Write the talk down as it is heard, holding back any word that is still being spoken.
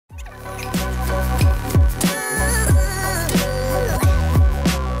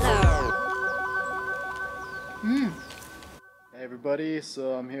everybody.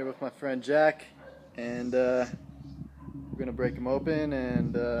 So I'm here with my friend Jack, and we're gonna break him open,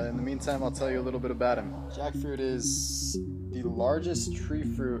 and in the meantime I'll tell you a little bit about him. Jackfruit is the largest tree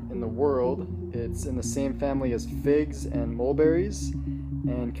fruit in the world. It's in the same family as figs and mulberries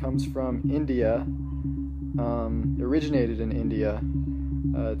and comes from India. Originated in India.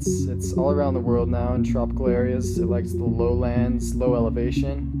 It's all around the world now in tropical areas. It likes the lowlands, low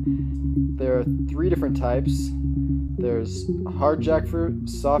elevation. There are 3 different types. There's hard jackfruit,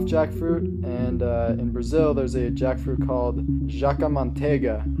 soft jackfruit, and in Brazil there's a jackfruit called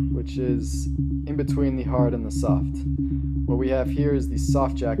jaca-manteiga, which is in between the hard and the soft. What we have here is the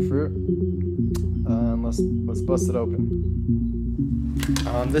soft jackfruit, and let's bust it open.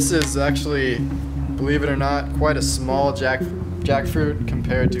 This is actually, believe it or not, quite a small jackfruit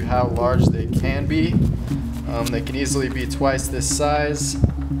compared to how large they can be. They can easily be twice this size.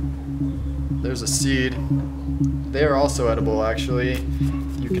 There's a seed. They are also edible, actually.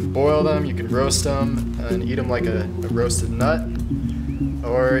 You can boil them, you can roast them, and eat them like a roasted nut.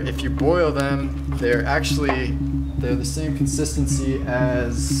 Or if you boil them, they're the same consistency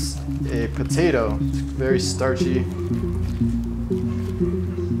as a potato. It's very starchy.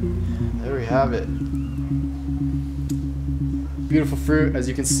 There we have it. Beautiful fruit. As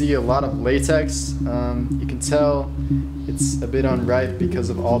you can see, a lot of latex. You can tell it's a bit unripe because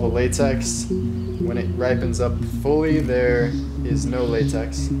of all the latex. When it ripens up fully, there is no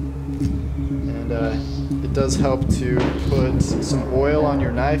latex. And it does help to put some oil on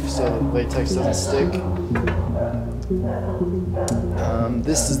your knife so the latex doesn't stick.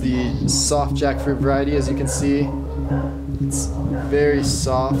 This is the soft jackfruit variety, as you can see. It's very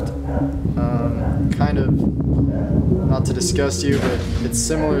soft, kind of, not to disgust you, but it's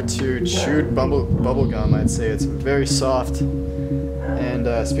similar to chewed bubble gum, I'd say. It's very soft.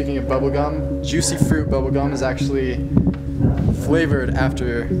 And speaking of bubblegum, juicy fruit bubblegum is actually flavored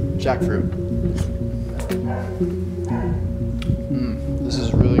after jackfruit. This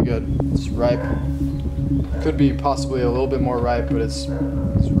is really good. It's ripe. Could be possibly a little bit more ripe, but it's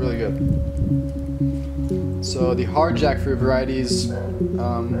really good. So the hard jackfruit varieties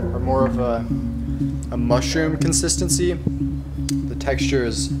are more of a mushroom consistency. The texture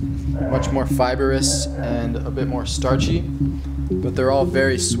is much more fibrous and a bit more starchy, but they're all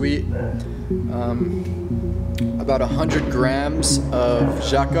very sweet. About 100 grams of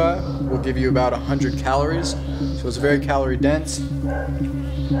jaca will give you about 100 calories, so it's very calorie dense.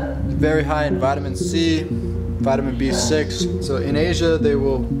 Very high in vitamin C, vitamin B6. So in Asia they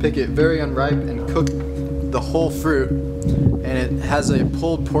will pick it very unripe and cook the whole fruit, and it has a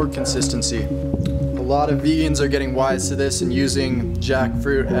pulled pork consistency. A lot of vegans are getting wise to this and using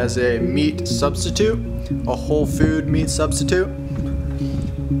jackfruit as a meat substitute, a whole food meat substitute.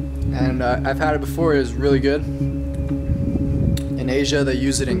 And I've had it before. It was really good. In Asia they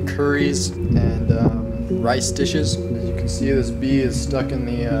use it in curries and rice dishes. As you can see, this bee is stuck in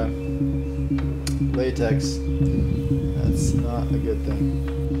the latex. That's not a good thing.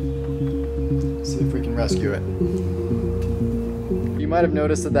 Let's see if we can rescue it. You might have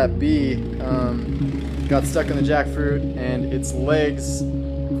noticed that bee got stuck in the jackfruit and its legs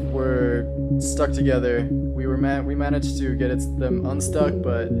were stuck together. We managed to get them unstuck,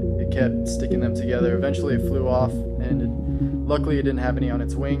 but it kept sticking them together. Eventually it flew off, and luckily it didn't have any on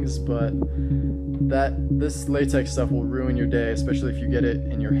its wings, but this latex stuff will ruin your day, especially if you get it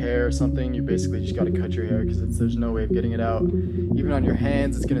in your hair or something. You basically just got to cut your hair because there's no way of getting it out. Even on your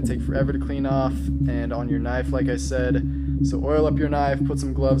hands, it's going to take forever to clean off, and on your knife, like I said. So oil up your knife, put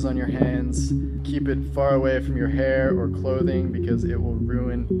some gloves on your hands, keep it far away from your hair or clothing because it will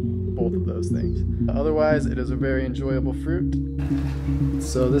ruin both of those things. Otherwise, it is a very enjoyable fruit.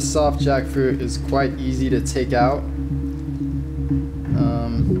 So this soft jackfruit is quite easy to take out.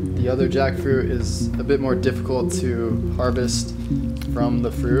 The other jackfruit is a bit more difficult to harvest from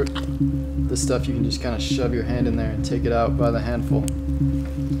the fruit. This stuff you can just kind of shove your hand in there and take it out by the handful.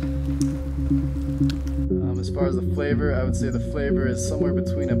 As far as the flavor, I would say the flavor is somewhere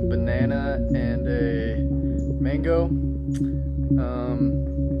between a banana and a mango.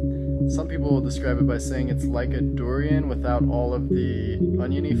 Some people will describe it by saying it's like a durian without all of the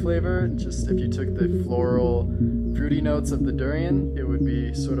oniony flavor. Just if you took the floral, fruity notes of the durian, it would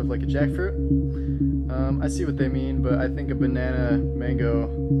be sort of like a jackfruit. I see what they mean, but I think a banana, mango,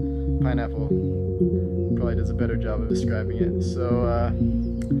 pineapple probably does a better job of describing it. So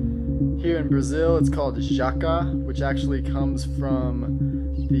here in Brazil it's called jaca, which actually comes from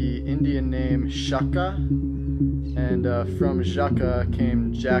the Indian name shaka, and from jaca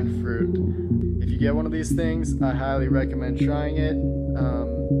came jackfruit. If you get one of these things, I highly recommend trying it.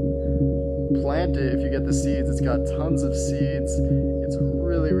 plant it, if you get the seeds, it's got tons of seeds. It's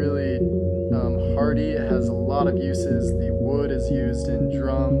really, really hardy. It has a lot of uses. The wood is used in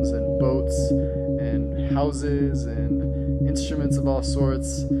drums and boats and houses and instruments of all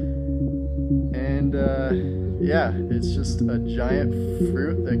sorts. And yeah, it's just a giant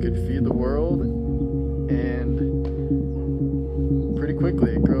fruit that could feed the world, and pretty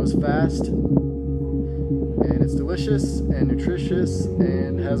quickly. It grows fast, and it's delicious and nutritious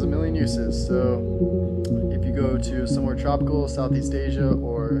and has a million uses. So if you go to somewhere tropical, Southeast Asia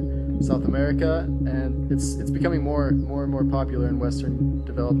or South America, and it's becoming more and more popular in Western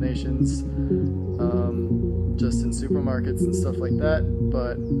developed nations, just in supermarkets and stuff like that.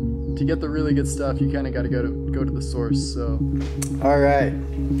 But to get the really good stuff, you kind of got to go to the source. So, all right,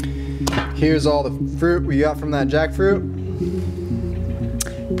 here's all the fruit we got from that jackfruit.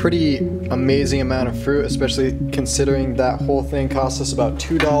 Pretty amazing amount of fruit, especially considering that whole thing cost us about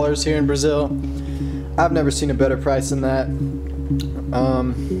 $2 here in Brazil. I've never seen a better price than that.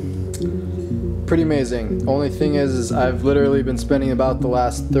 Pretty amazing. Only thing is I've literally been spending about the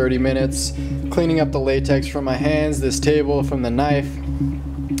last 30 minutes cleaning up the latex from my hands, this table, from the knife,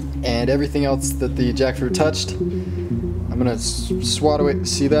 and everything else that the jackfruit touched. I'm gonna swat away.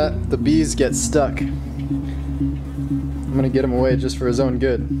 See that? The bees get stuck. I'm gonna get him away just for his own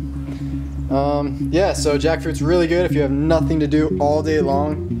good. Yeah, so jackfruit's really good if you have nothing to do all day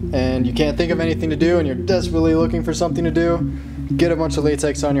long and you can't think of anything to do and you're desperately looking for something to do. Get a bunch of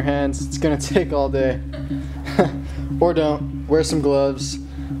latex on your hands. It's gonna take all day. Or don't. Wear some gloves.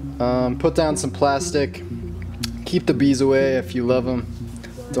 Put down some plastic. Keep the bees away if you love them.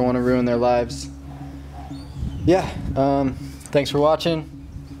 Don't want to ruin their lives. Yeah, thanks for watching.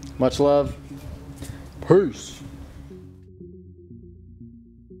 Much love. Peace.